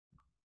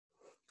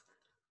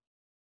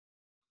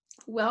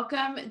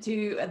Welcome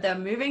to the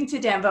Moving to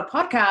Denver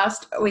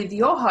podcast with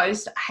your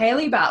host,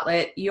 Hayley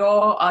Bartlett,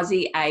 your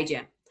Aussie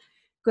agent.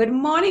 Good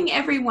morning,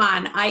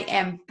 everyone. I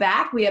am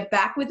back. We are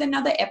back with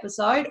another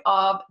episode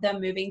of the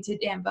Moving to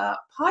Denver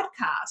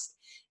podcast.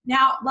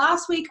 Now,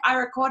 last week I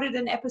recorded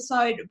an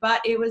episode, but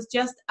it was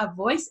just a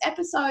voice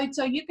episode.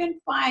 So you can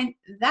find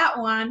that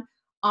one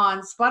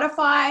on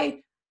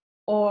Spotify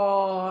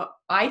or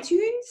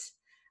iTunes.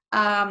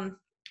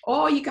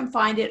 Or you can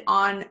find it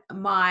on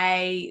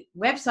my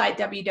website,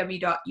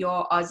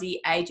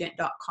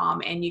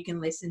 www.yourausieagent.com, and you can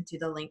listen to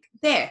the link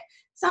there.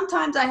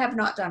 Sometimes I have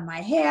not done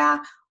my hair,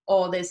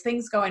 or there's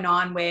things going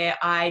on where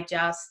I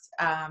just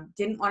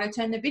didn't want to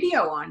turn the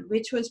video on,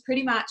 which was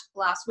pretty much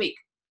last week.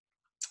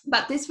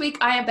 But this week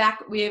I am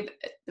back with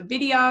the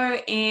video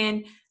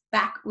and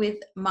back with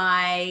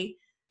my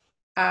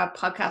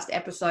podcast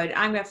episode.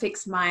 I'm going to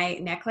fix my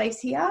necklace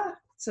here.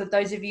 So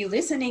those of you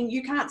listening,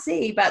 you can't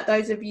see, but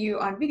those of you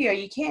on video,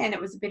 you can. It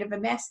was a bit of a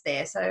mess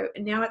there. So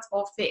now it's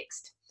all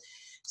fixed.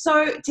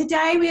 So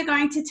today we are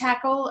going to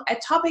tackle a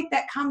topic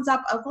that comes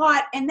up a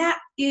lot, and that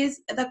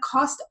is the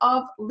cost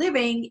of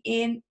living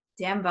in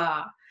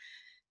Denver.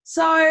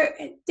 So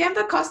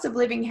Denver cost of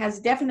living has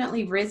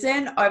definitely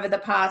risen over the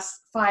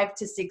past 5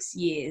 to 6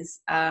 years.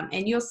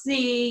 And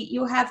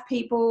you'll have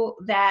people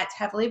that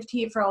have lived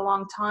here for a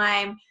long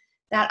time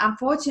that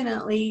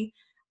unfortunately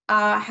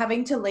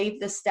having to leave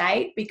the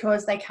state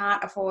because they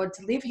can't afford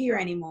to live here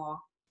anymore.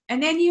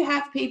 And then you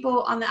have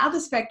people on the other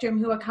spectrum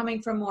who are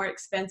coming from more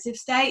expensive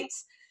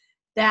states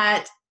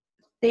that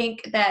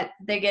think that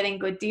they're getting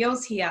good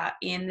deals here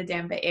in the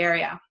Denver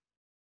area.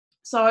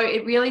 So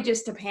it really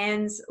just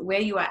depends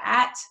where you are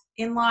at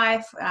in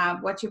life,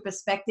 what your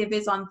perspective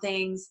is on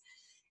things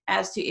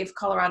as to if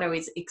Colorado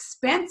is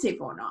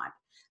expensive or not.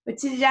 But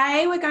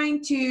today we're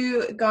going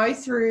to go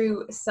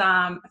through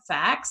some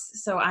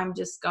facts. So I'm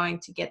just going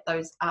to get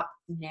those up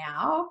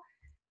now.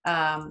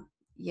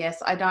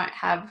 Yes, I don't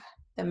have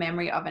the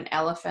memory of an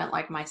elephant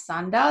like my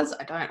son does.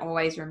 I don't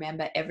always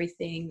remember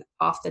everything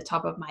off the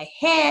top of my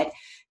head.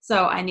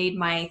 So I need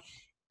my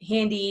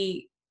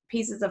handy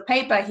pieces of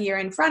paper here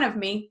in front of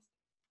me.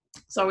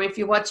 So if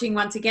you're watching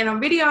once again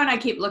on video and I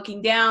keep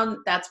looking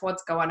down, that's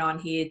what's going on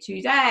here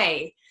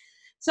today.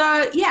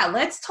 So yeah,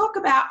 let's talk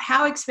about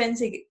how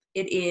expensive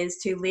it is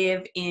to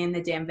live in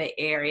the Denver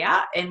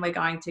area. And we're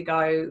going to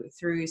go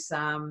through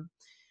some,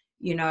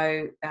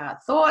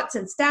 thoughts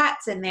and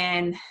stats and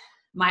then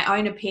my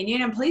own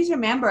opinion. And please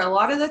remember, a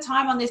lot of the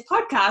time on this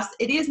podcast,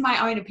 it is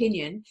my own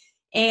opinion.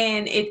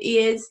 And it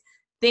is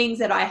things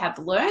that I have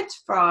learned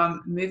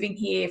from moving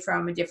here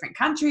from a different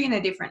country in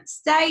a different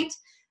state.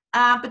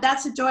 But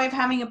that's the joy of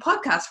having a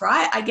podcast,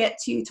 right? I get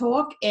to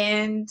talk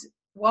and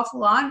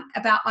waffle on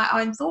about my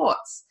own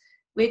thoughts,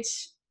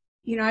 which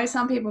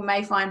some people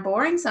may find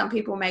boring, some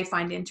people may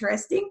find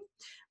interesting,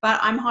 but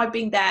I'm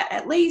hoping that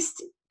at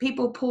least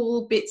people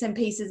pull bits and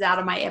pieces out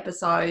of my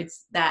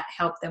episodes that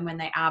help them when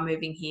they are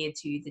moving here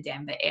to the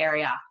Denver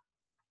area.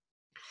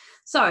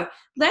 So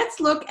let's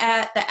look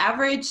at the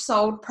average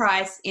sold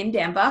price in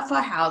Denver for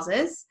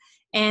houses.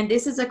 And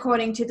this is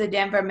according to the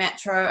Denver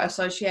Metro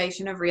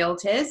Association of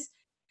Realtors,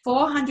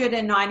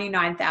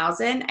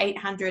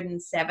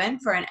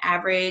 $499,807 for an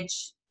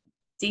average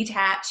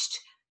detached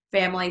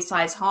family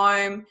size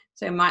home.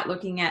 So you might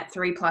looking at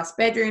 3+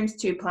 bedrooms,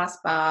 2+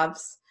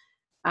 baths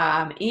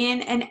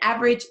in an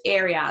average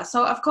area.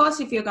 So of course,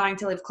 if you're going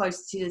to live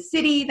close to the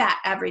city, that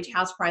average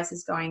house price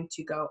is going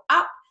to go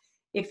up.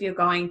 If you're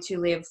going to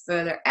live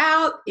further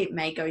out, it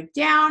may go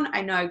down.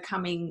 I know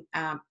coming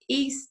coming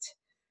east,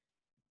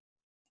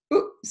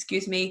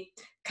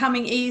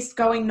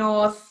 going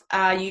north,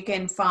 you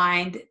can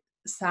find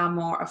some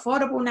more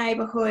affordable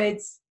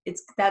neighborhoods.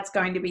 That's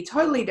going to be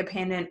totally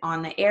dependent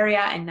on the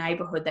area and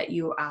neighborhood that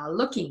you are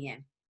looking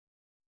in.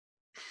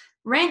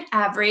 Rent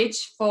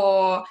average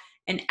for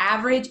an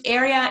average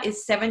area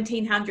is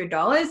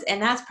 $1,700, and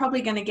that's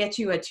probably going to get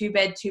you a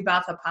 2-bed,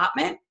 2-bath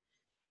apartment.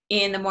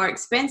 In the more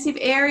expensive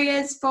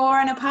areas for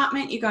an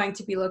apartment, you're going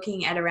to be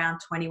looking at around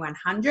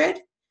 $2,100.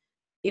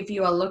 If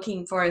you are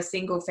looking for a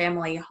single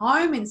family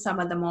home in some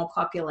of the more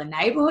popular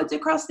neighborhoods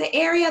across the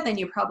area, then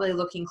you're probably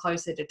looking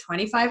closer to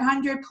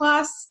 $2,500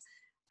 plus.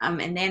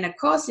 And then, of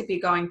course, if you're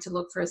going to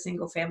look for a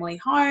single family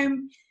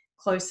home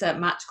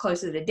much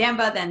closer to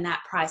Denver, then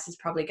that price is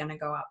probably going to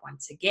go up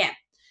once again.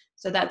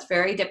 So that's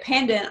very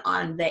dependent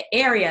on the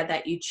area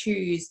that you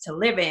choose to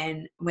live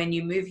in when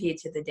you move here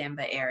to the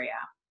Denver area.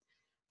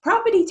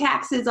 Property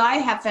taxes I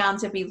have found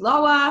to be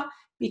lower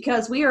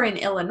because we are in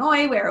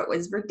Illinois where it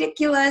was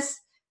ridiculous,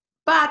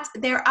 but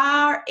there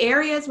are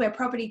areas where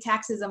property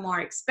taxes are more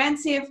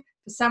expensive.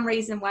 For some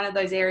reason, one of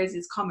those areas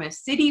is Commerce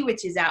City,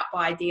 which is out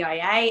by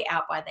DIA,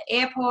 out by the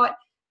airport.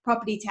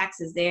 Property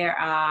taxes there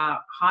are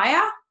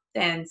higher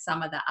than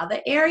some of the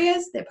other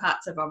areas. They're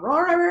parts of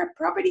Aurora where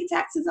property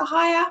taxes are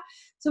higher.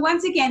 So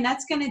once again,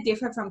 that's going to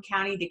differ from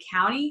county to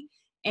county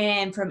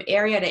and from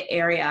area to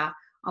area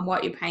on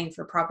what you're paying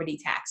for property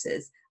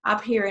taxes.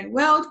 Up here in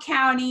Weld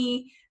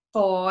County,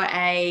 for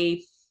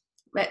a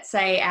let's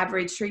say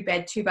average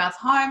 3-bed, 2-bath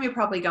home, you're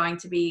probably going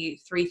to be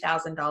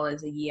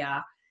 $3,000 a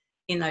year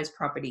in those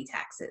property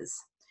taxes.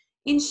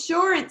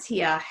 Insurance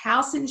here,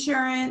 house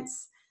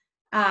insurance,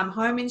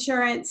 home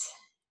insurance,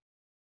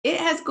 it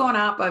has gone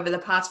up over the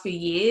past few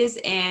years,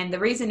 and the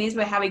reason is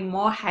we're having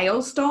more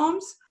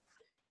hailstorms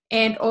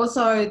and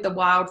also the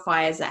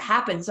wildfires that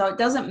happen. So it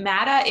doesn't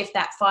matter if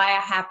that fire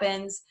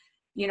happens,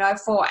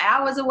 4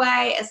 hours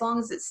away, as long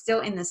as it's still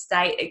in the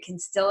state, it can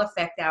still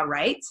affect our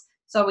rates.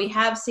 So we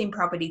have seen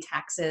property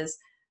taxes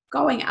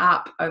going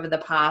up over the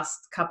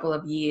past couple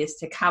of years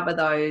to cover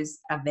those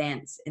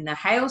events. And the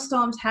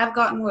hailstorms have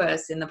gotten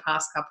worse in the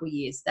past couple of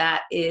years.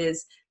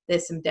 There's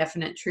some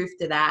definite truth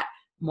to that.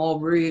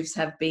 More roofs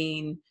have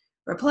been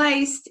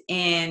replaced,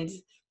 and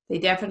they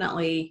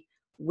definitely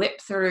whip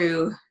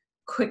through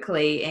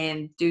quickly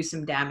and do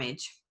some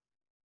damage.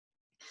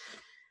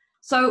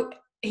 So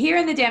here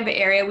in the Denver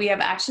area, we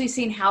have actually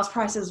seen house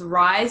prices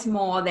rise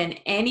more than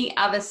any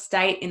other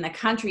state in the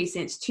country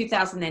since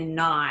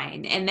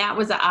 2009. And that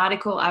was an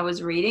article I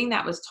was reading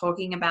that was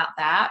talking about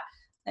that.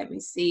 Let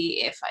me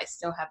see if I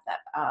still have that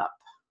up.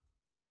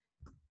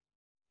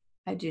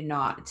 I do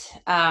not.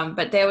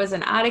 But there was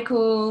an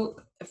article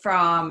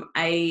from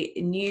a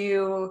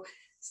new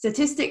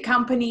statistic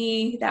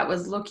company that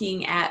was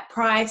looking at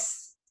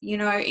price,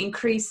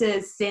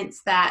 increases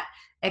since that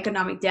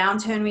economic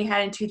downturn we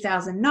had in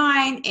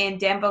 2009, and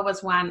Denver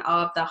was one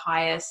of the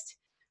highest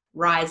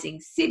rising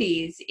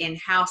cities in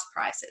house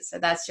prices. So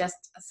that's just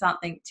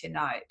something to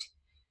note.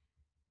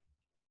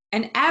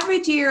 An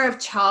average year of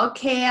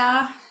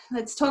childcare.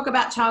 Let's talk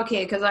about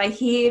childcare, because I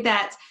hear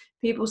that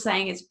people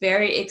saying it's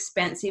very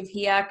expensive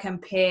here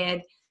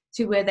compared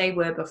to where they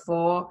were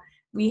before.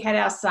 We had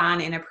our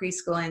son in a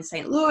preschool in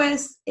St.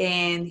 Louis,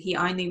 and he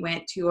only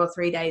went 2 or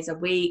 3 days a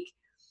week.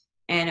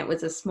 And it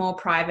was a small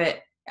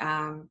private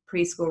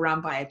preschool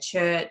run by a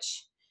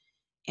church.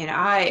 And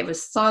it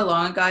was so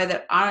long ago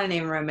that I don't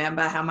even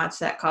remember how much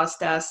that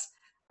cost us.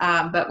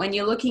 But when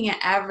you're looking at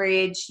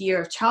average year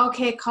of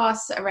childcare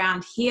costs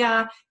around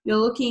here, you're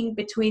looking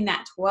between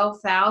that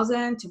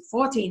 $12,000 to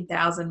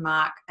 $14,000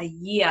 mark a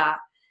year.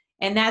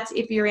 And that's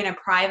if you're in a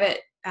private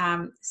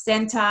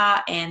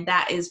center, and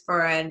that is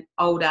for an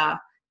older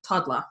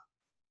toddler.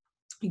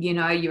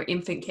 Your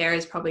infant care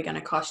is probably going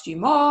to cost you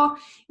more.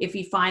 If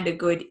you find a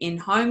good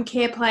in-home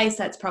care place,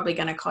 that's probably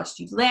going to cost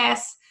you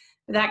less.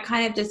 But that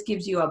kind of just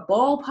gives you a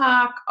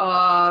ballpark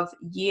of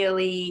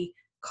yearly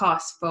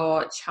costs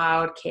for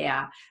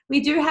childcare. We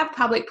do have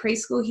public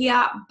preschool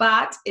here,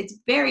 but it's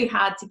very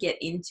hard to get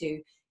into.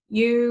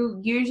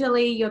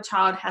 Usually your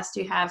child has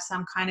to have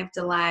some kind of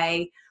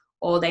delay,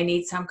 or they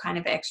need some kind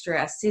of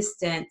extra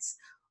assistance,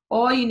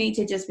 or you need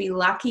to just be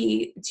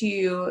lucky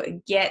to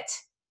get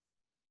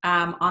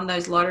on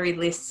those lottery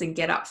lists and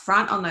get up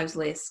front on those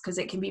lists, because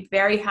it can be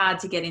very hard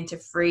to get into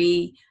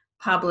free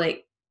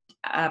public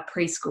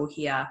preschool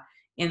here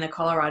in the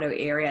Colorado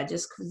area,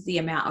 just because the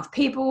amount of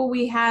people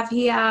we have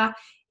here,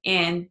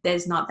 and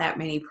there's not that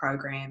many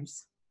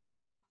programs.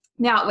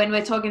 Now, when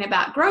we're talking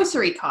about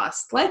grocery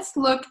costs, let's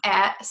look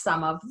at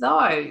some of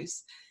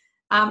those.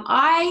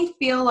 I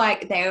feel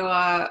like they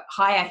were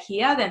higher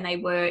here than they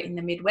were in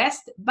the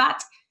Midwest,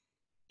 but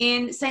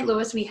in St.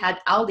 Louis, we had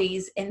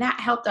Aldi's, and that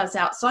helped us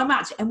out so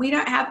much. And we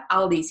don't have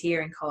Aldi's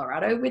here in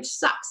Colorado, which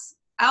sucks.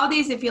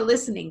 Aldi's, if you're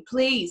listening,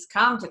 please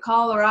come to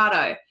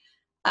Colorado.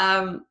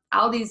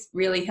 Aldi's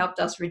really helped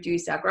us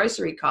reduce our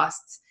grocery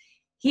costs.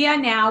 Here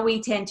now,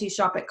 we tend to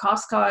shop at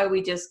Costco.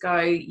 We just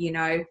go,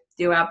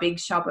 do our big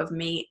shop of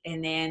meat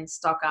and then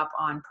stock up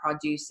on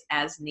produce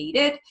as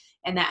needed.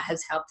 And that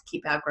has helped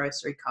keep our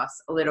grocery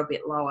costs a little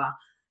bit lower.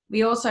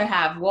 We also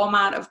have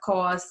Walmart, of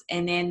course,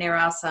 and then there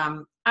are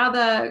some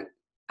other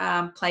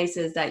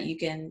places that you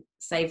can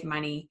save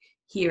money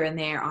here and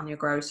there on your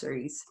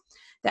groceries.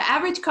 The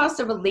average cost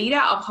of a liter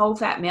of whole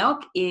fat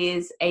milk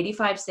is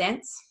 85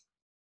 cents.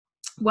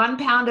 1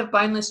 pound of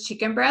boneless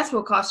chicken breast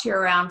will cost you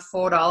around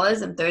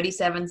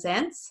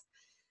 $4.37.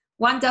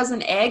 1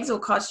 dozen eggs will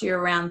cost you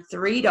around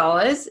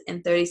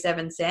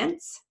 $3.37.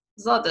 There's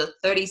a lot of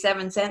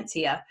 37 cents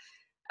here.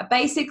 A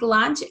basic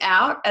lunch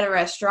out at a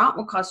restaurant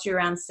will cost you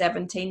around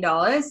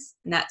 $17,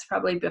 and that's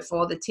probably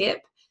before the tip.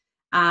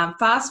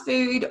 Fast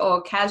food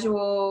or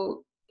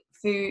casual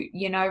food,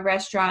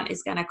 restaurant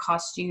is going to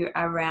cost you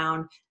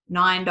around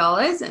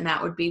 $9, and that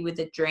would be with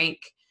a drink,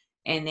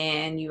 and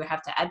then you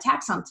have to add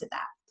tax onto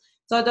that.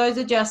 So those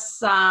are just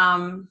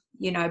some,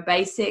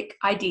 basic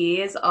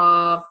ideas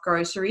of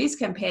groceries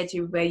compared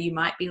to where you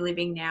might be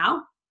living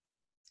now,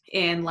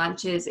 and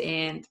lunches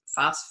and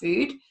fast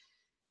food.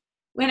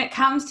 When it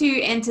comes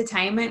to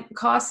entertainment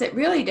costs, it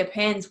really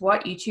depends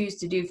what you choose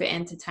to do for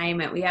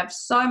entertainment. We have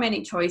so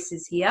many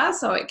choices here,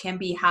 so it can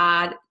be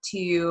hard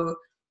to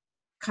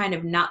kind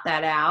of nut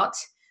that out.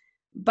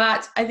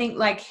 But I think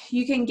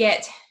you can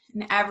get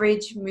an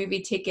average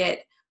movie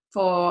ticket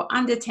for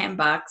under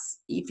 $10.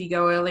 If you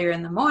go earlier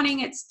in the morning,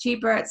 it's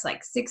cheaper. It's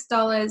like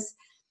 $6.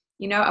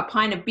 A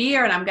pint of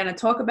beer, and I'm going to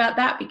talk about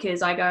that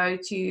because I go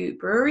to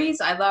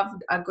breweries. I love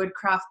a good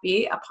craft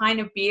beer. A pint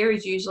of beer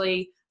is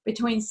usually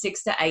between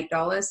 $6 to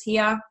 $8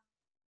 here.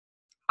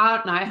 I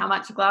don't know how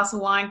much a glass of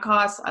wine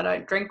costs. I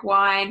don't drink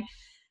wine.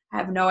 I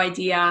have no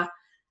idea.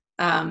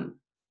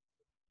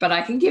 But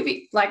I can give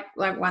you, like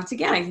once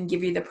again, I can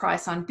give you the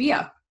price on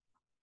beer.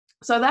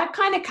 So that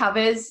kind of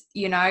covers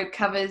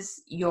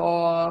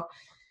your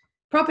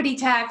property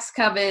tax,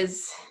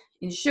 covers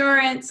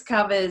insurance,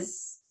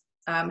 covers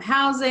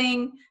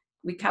housing.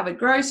 We covered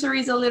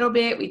groceries a little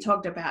bit. We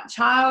talked about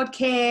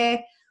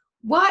childcare.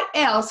 What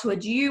else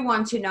would you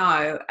want to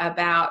know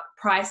about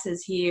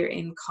prices here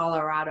in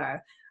Colorado?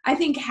 I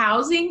think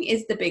housing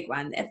is the big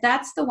one.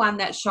 That's the one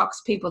that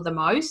shocks people the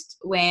most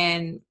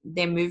when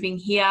they're moving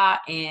here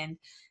and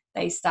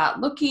they start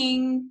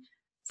looking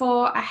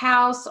for a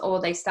house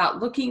or they start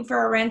looking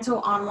for a rental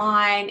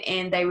online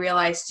and they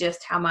realize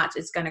just how much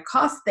it's going to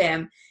cost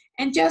them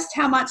and just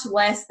how much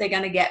less they're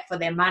going to get for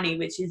their money,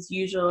 which is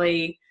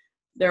usually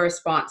the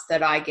response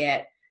that I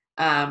get.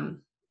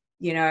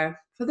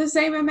 For the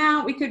same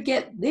amount, we could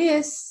get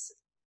this.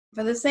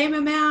 For the same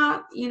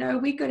amount,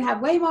 we could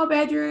have way more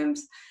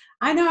bedrooms.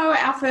 I know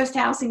our first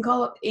house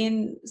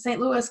in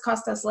St. Louis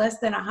cost us less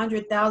than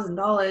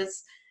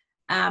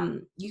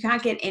 $100,000. You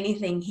can't get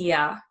anything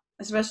here,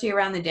 especially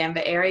around the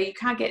Denver area. You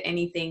can't get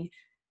anything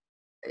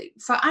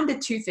for under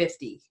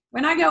 $250,000.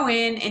 When I go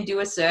in and do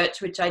a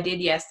search, which I did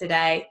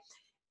yesterday,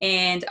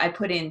 and I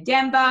put in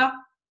Denver,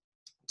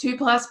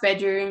 2+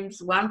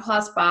 bedrooms,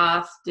 1+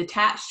 bath,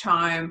 detached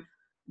home,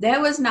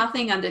 there was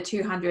nothing under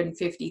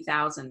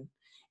 $250,000.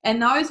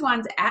 And those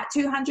ones at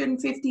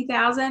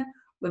 $250,000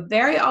 were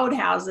very old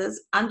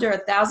houses under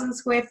 1,000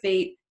 square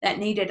feet that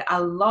needed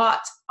a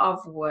lot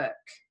of work.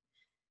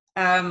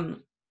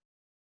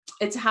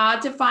 It's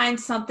hard to find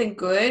something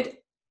good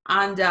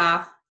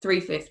under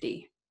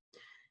 $350,000,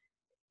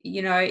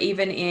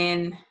 even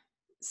in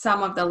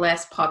some of the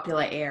less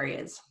popular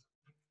areas.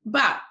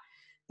 But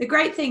the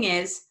great thing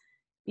is,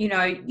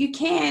 you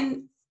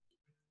can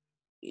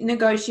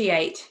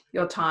negotiate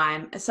your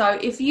time. So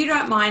if you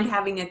don't mind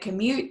having a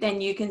commute,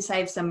 then you can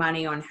save some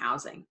money on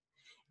housing.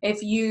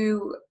 If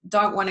you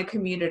don't want to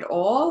commute at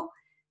all,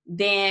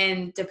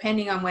 then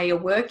depending on where you're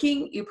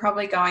working, you're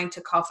probably going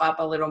to cough up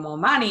a little more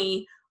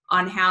money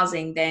on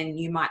housing than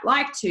you might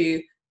like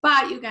to,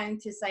 but you're going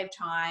to save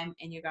time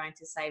and you're going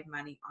to save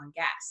money on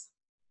gas.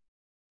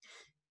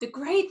 The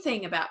great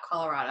thing about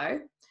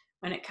Colorado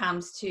when it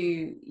comes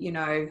to,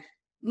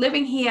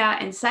 living here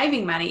and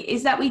saving money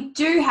is that we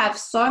do have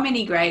so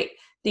many great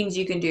things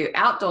you can do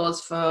outdoors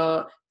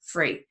for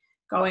free.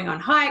 Going on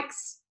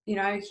hikes,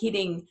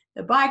 hitting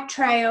the bike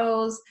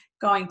trails,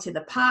 going to the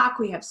park.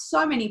 We have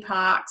so many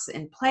parks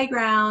and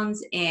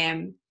playgrounds,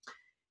 and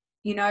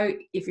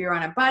if you're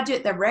on a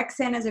budget, the rec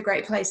centers are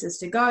great places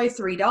to go.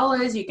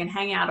 $3, you can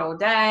hang out all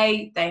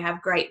day. They have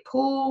great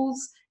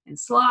pools and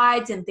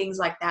slides and things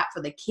like that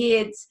for the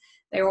kids.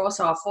 They're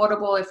also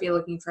affordable if you're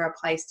looking for a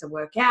place to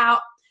work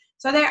out.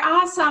 So there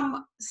are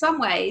some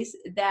ways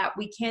that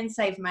we can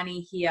save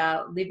money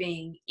here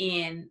living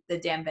in the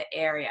Denver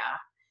area.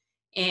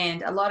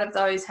 And a lot of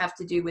those have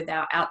to do with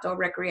our outdoor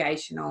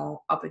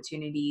recreational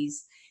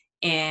opportunities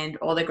and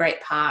all the great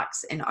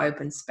parks and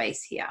open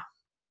space here.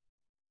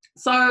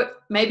 So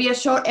maybe a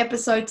short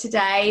episode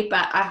today,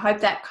 but I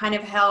hope that kind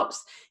of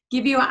helps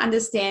give you an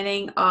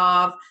understanding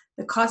of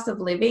the cost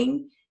of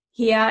living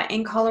here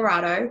in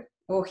Colorado,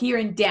 or here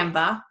in Denver.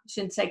 I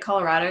shouldn't say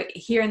Colorado,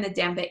 here in the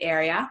Denver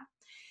area.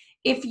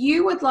 If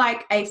you would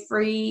like a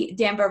free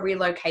Denver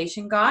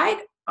relocation guide,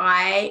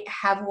 I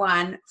have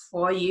one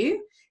for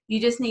you. You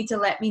just need to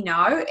let me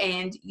know,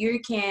 and you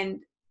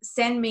can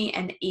send me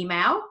an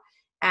email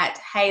at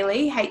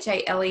Haley,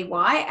 Haley,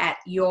 at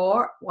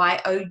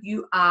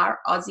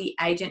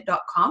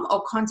youraussieagent.com,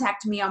 or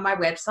contact me on my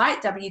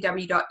website,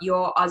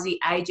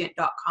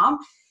 www.youraussieagent.com,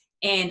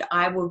 and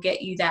I will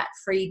get you that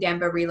free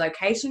Denver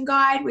relocation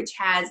guide, which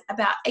has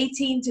about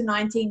 18 to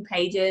 19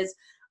 pages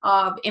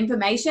of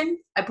information.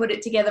 I put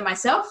it together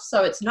myself,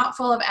 so it's not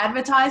full of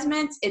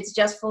advertisements. It's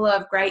just full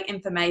of great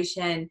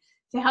information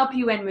to help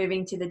you when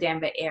moving to the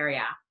Denver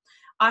area.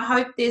 I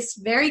hope this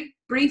very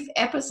brief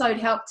episode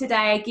helped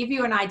today, give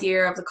you an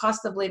idea of the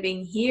cost of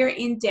living here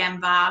in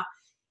Denver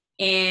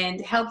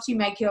and helped you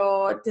make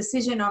your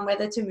decision on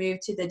whether to move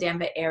to the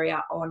Denver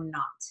area or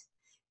not.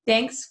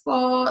 Thanks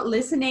for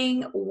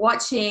listening,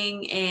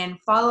 watching, and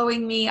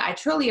following me. I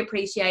truly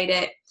appreciate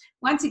it.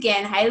 Once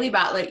again, Haley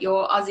Bartlett,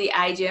 your Aussie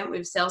agent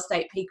with Sell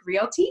State Peak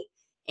Realty,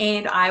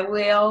 and I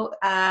will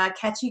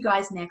catch you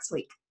guys next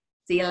week.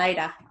 See you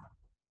later.